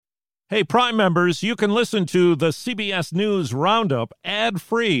Hey, Prime members, you can listen to the CBS News Roundup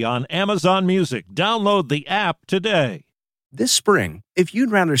ad-free on Amazon Music. Download the app today. This spring, if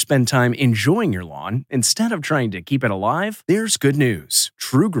you'd rather spend time enjoying your lawn instead of trying to keep it alive, there's good news.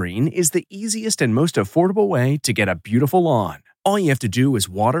 TruGreen is the easiest and most affordable way to get a beautiful lawn. All you have to do is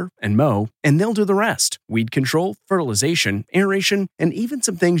water and mow, and they'll do the rest. Weed control, fertilization, aeration, and even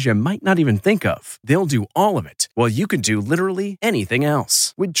some things you might not even think of. They'll do all of it, while you can do literally anything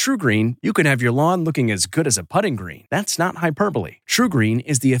else. With TruGreen, you can have your lawn looking as good as a putting green. That's not hyperbole. TruGreen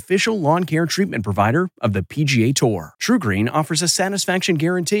is the official lawn care treatment provider of the PGA Tour. TruGreen offers a satisfaction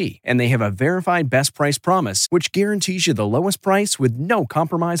guarantee, and they have a verified best price promise, which guarantees you the lowest price with no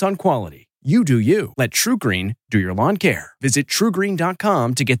compromise on quality. You do you. Let TruGreen do your lawn care. Visit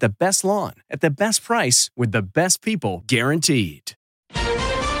TruGreen.com to get the best lawn at the best price with the best people guaranteed.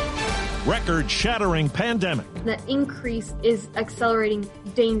 Record-shattering pandemic. The increase is accelerating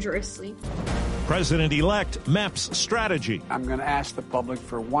dangerously. President-elect maps strategy. I'm going to ask the public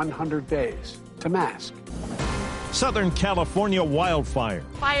for 100 days to mask. Southern California wildfire.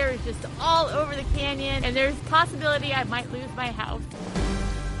 Fire is just all over the canyon, and there's a possibility I might lose my house.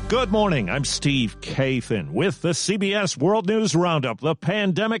 Good morning, I'm Steve Kathan with the CBS World News Roundup. The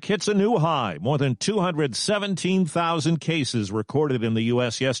pandemic hits a new high. More than 217,000 cases recorded in the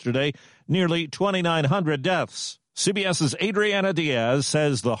U.S. yesterday, nearly 2,900 deaths. CBS's Adriana Diaz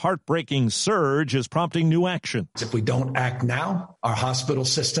says the heartbreaking surge is prompting new action. If we don't act now, our hospital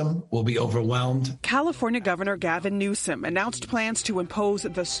system will be overwhelmed. California Governor Gavin Newsom announced plans to impose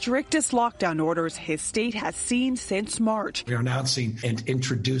the strictest lockdown orders his state has seen since March. We are announcing and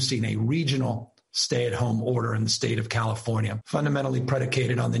introducing a regional stay-at-home order in the state of California, fundamentally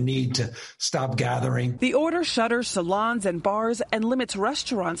predicated on the need to stop gathering. The order shutters salons and bars and limits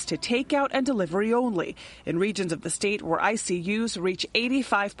restaurants to takeout and delivery only in regions of the state where ICUs reach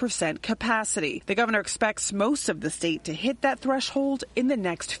 85% capacity. The governor expects most of the state to hit that threshold in the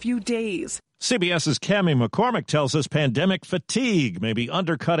next few days. CBS's Cammie McCormick tells us pandemic fatigue may be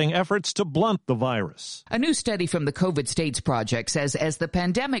undercutting efforts to blunt the virus. A new study from the COVID States Project says as the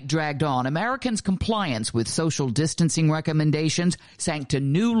pandemic dragged on, Americans' compliance with social distancing recommendations sank to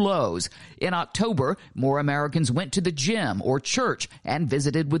new lows. In October, more Americans went to the gym or church and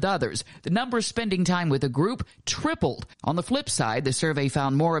visited with others. The number spending time with a group tripled. On the flip side, the survey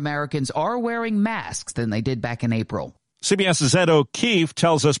found more Americans are wearing masks than they did back in April. CBS's Ed O'Keefe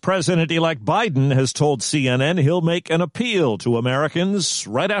tells us President-elect Biden has told CNN he'll make an appeal to Americans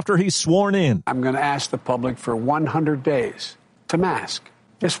right after he's sworn in. I'm going to ask the public for 100 days to mask.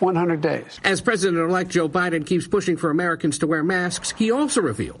 Just 100 days. As President-elect Joe Biden keeps pushing for Americans to wear masks, he also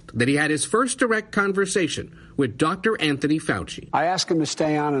revealed that he had his first direct conversation with Dr. Anthony Fauci. I asked him to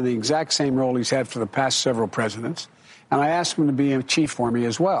stay on in the exact same role he's had for the past several presidents. And I asked him to be a chief for me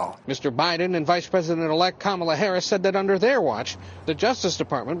as well. Mr. Biden and Vice President-elect Kamala Harris said that under their watch, the Justice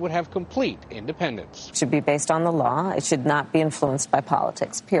Department would have complete independence. It should be based on the law. It should not be influenced by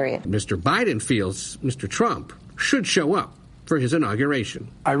politics, period. Mr. Biden feels Mr. Trump should show up for his inauguration.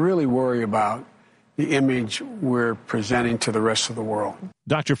 I really worry about the image we're presenting to the rest of the world.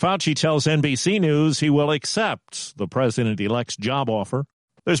 Dr. Fauci tells NBC News he will accept the president-elect's job offer.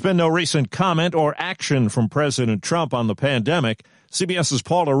 There's been no recent comment or action from President Trump on the pandemic. CBS's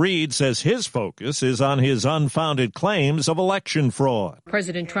Paula Reed says his focus is on his unfounded claims of election fraud.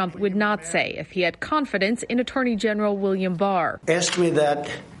 President Trump would not say if he had confidence in Attorney General William Barr. Ask me that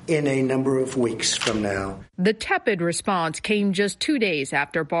in a number of weeks from now. The tepid response came just 2 days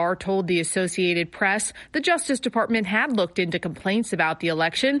after Barr told the Associated Press the Justice Department had looked into complaints about the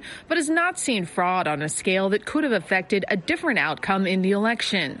election, but has not seen fraud on a scale that could have affected a different outcome in the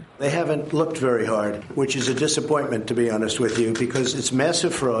election. They haven't looked very hard, which is a disappointment, to be honest with you, because it's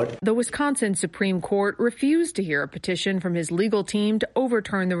massive fraud. The Wisconsin Supreme Court refused to hear a petition from his legal team to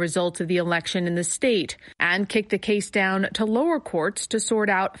overturn the results of the election in the state and kicked the case down to lower courts to sort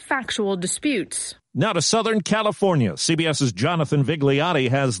out factual disputes. Now to Southern California. CBS's Jonathan Vigliotti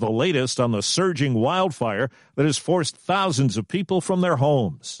has the latest on the surging wildfire that has forced thousands of people from their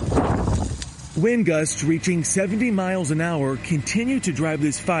homes. Wind gusts reaching 70 miles an hour continue to drive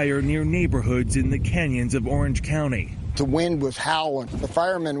this fire near neighborhoods in the canyons of Orange County. The wind was howling. The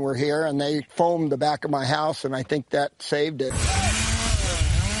firemen were here and they foamed the back of my house, and I think that saved it.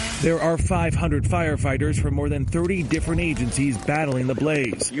 There are 500 firefighters from more than 30 different agencies battling the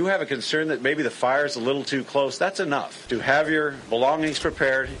blaze. You have a concern that maybe the fire is a little too close. That's enough to have your belongings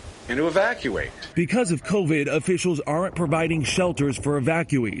prepared and to evacuate. Because of COVID, officials aren't providing shelters for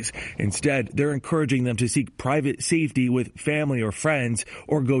evacuees. Instead, they're encouraging them to seek private safety with family or friends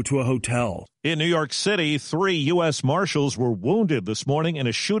or go to a hotel. In New York City, 3 U.S. Marshals were wounded this morning in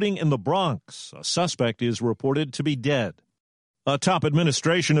a shooting in the Bronx. A suspect is reported to be dead. A top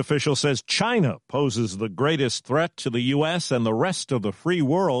administration official says China poses the greatest threat to the U.S. and the rest of the free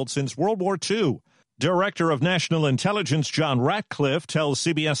world since World War II. Director of National Intelligence John Ratcliffe tells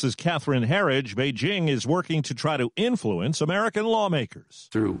CBS's Catherine Herridge Beijing is working to try to influence American lawmakers.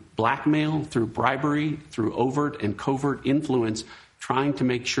 Through blackmail, through bribery, through overt and covert influence, trying to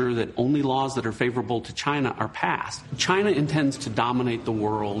make sure that only laws that are favorable to China are passed. China intends to dominate the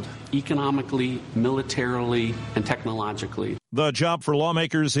world economically, militarily, and technologically. The job for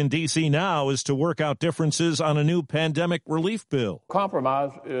lawmakers in D.C. now is to work out differences on a new pandemic relief bill.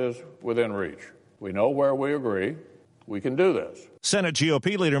 Compromise is within reach. We know where we agree. We can do this. Senate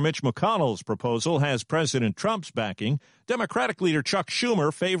GOP leader Mitch McConnell's proposal has President Trump's backing. Democratic leader Chuck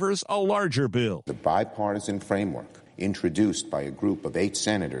Schumer favors a larger bill. The bipartisan framework introduced by a group of 8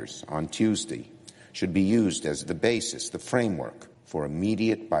 senators on Tuesday should be used as the basis, the framework for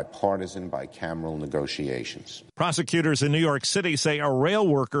immediate bipartisan bicameral negotiations. Prosecutors in New York City say a rail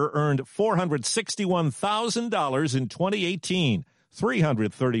worker earned $461,000 in 2018.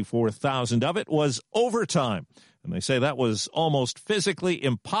 $334,000 of it was overtime, and they say that was almost physically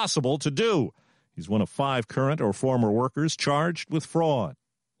impossible to do. He's one of 5 current or former workers charged with fraud.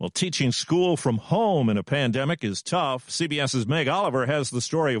 Well, teaching school from home in a pandemic is tough. CBS's Meg Oliver has the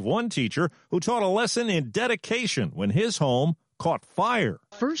story of one teacher who taught a lesson in dedication when his home caught fire.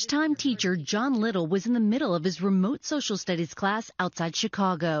 First-time teacher John Little was in the middle of his remote social studies class outside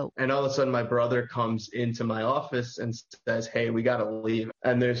Chicago. And all of a sudden my brother comes into my office and says, "Hey, we got to leave."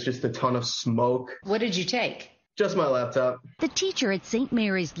 And there's just a ton of smoke. What did you take? Just my laptop. The teacher at St.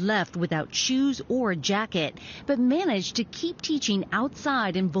 Mary's left without shoes or a jacket, but managed to keep teaching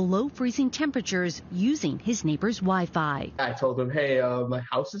outside in below freezing temperatures using his neighbor's Wi-Fi. I told him, "Hey, my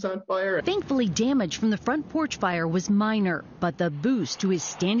house is on fire." Thankfully, damage from the front porch fire was minor, but the boost to his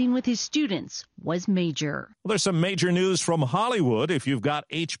standing with his students was major. Well, there's some major news from Hollywood. If you've got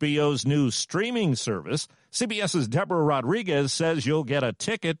HBO's new streaming service, CBS's Deborah Rodriguez says you'll get a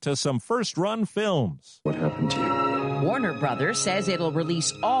ticket to some first-run films. What happened to you? Warner Brothers says it'll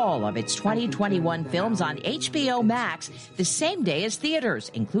release all of its 2021 films on HBO Max the same day as theaters,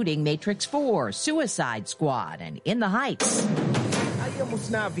 including Matrix 4, Suicide Squad, and In the Heights. I am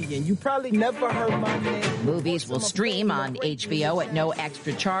Usnavi, and you probably never heard my name. Movies will stream on HBO at no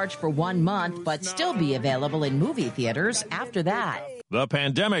extra charge for 1 month, but still be available in movie theaters after that. The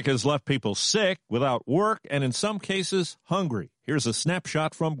pandemic has left people sick, without work, and in some cases, hungry. Here's a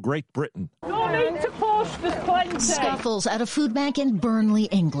snapshot from Great Britain. Scuffles at a food bank in Burnley,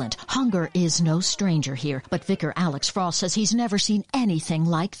 England. Hunger is no stranger here, but Vicar Alex Frost says he's never seen anything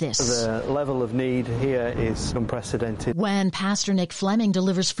like this. The level of need here is unprecedented. When Pastor Nick Fleming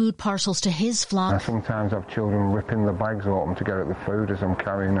delivers food parcels to his flock, I sometimes have children ripping the bags open to get at the food as I'm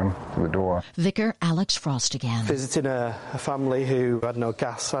carrying them to the door. Vicar Alex Frost again. Visiting a family who had no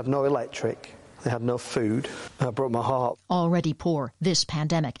gas, had no electric. They had no food. That broke my heart. Already poor, this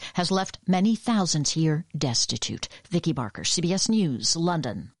pandemic has left many thousands here destitute. Vicky Barker, CBS News,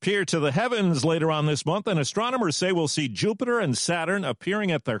 London. Peer to the heavens later on this month, and astronomers say we'll see Jupiter and Saturn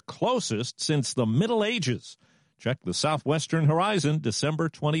appearing at their closest since the Middle Ages. Check the southwestern horizon, December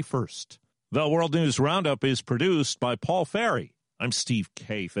 21st. The World News Roundup is produced by Paul Ferry. I'm Steve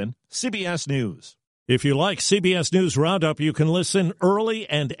Kathan, CBS News. If you like CBS News Roundup, you can listen early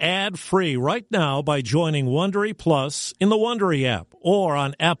and ad-free right now by joining Wondery Plus in the Wondery app or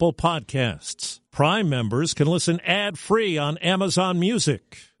on Apple Podcasts. Prime members can listen ad-free on Amazon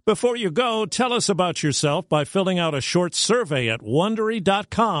Music. Before you go, tell us about yourself by filling out a short survey at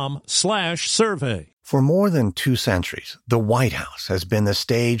Wondery.com/survey. For more than 2 centuries, the White House has been the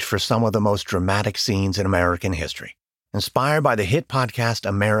stage for some of the most dramatic scenes in American history. Inspired by the hit podcast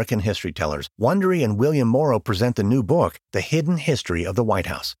American History Tellers, Wondery and William Morrow present the new book, The Hidden History of the White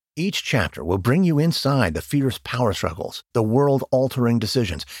House. Each chapter will bring you inside the fierce power struggles, the world-altering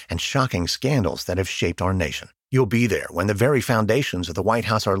decisions, and shocking scandals that have shaped our nation. You'll be there when the very foundations of the White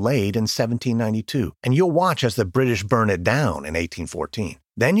House are laid in 1792, and you'll watch as the British burn it down in 1814.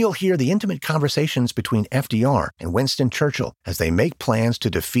 Then you'll hear the intimate conversations between FDR and Winston Churchill as they make plans to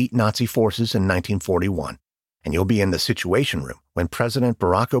defeat Nazi forces in 1941. And you'll be in the Situation Room when President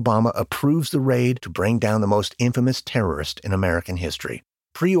Barack Obama approves the raid to bring down the most infamous terrorist in American history.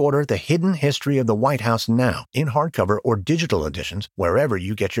 Pre-order The Hidden History of the White House now in hardcover or digital editions wherever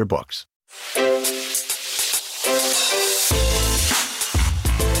you get your books.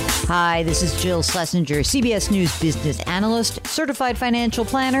 Hi, this is Jill Schlesinger, CBS News business analyst, certified financial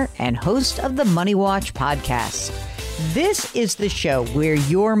planner, and host of the Money Watch podcast. This is the show where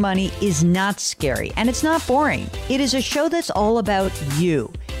your money is not scary and it's not boring. It is a show that's all about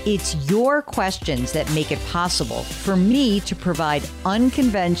you. It's your questions that make it possible for me to provide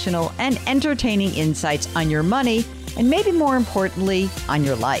unconventional and entertaining insights on your money, and maybe more importantly, on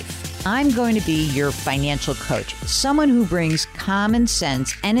your life. I'm going to be your financial coach, someone who brings common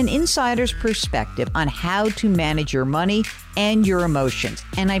sense and an insider's perspective on how to manage your money and your emotions.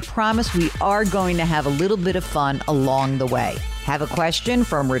 And I promise we are going to have a little bit of fun along the way. Have a question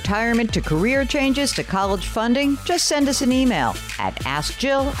from retirement to career changes to college funding? Just send us an email at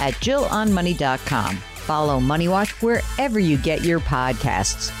askjill@jillonmoney.com. Follow Money Watch wherever you get your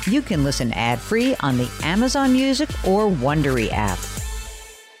podcasts. You can listen ad-free on the Amazon Music or Wondery app.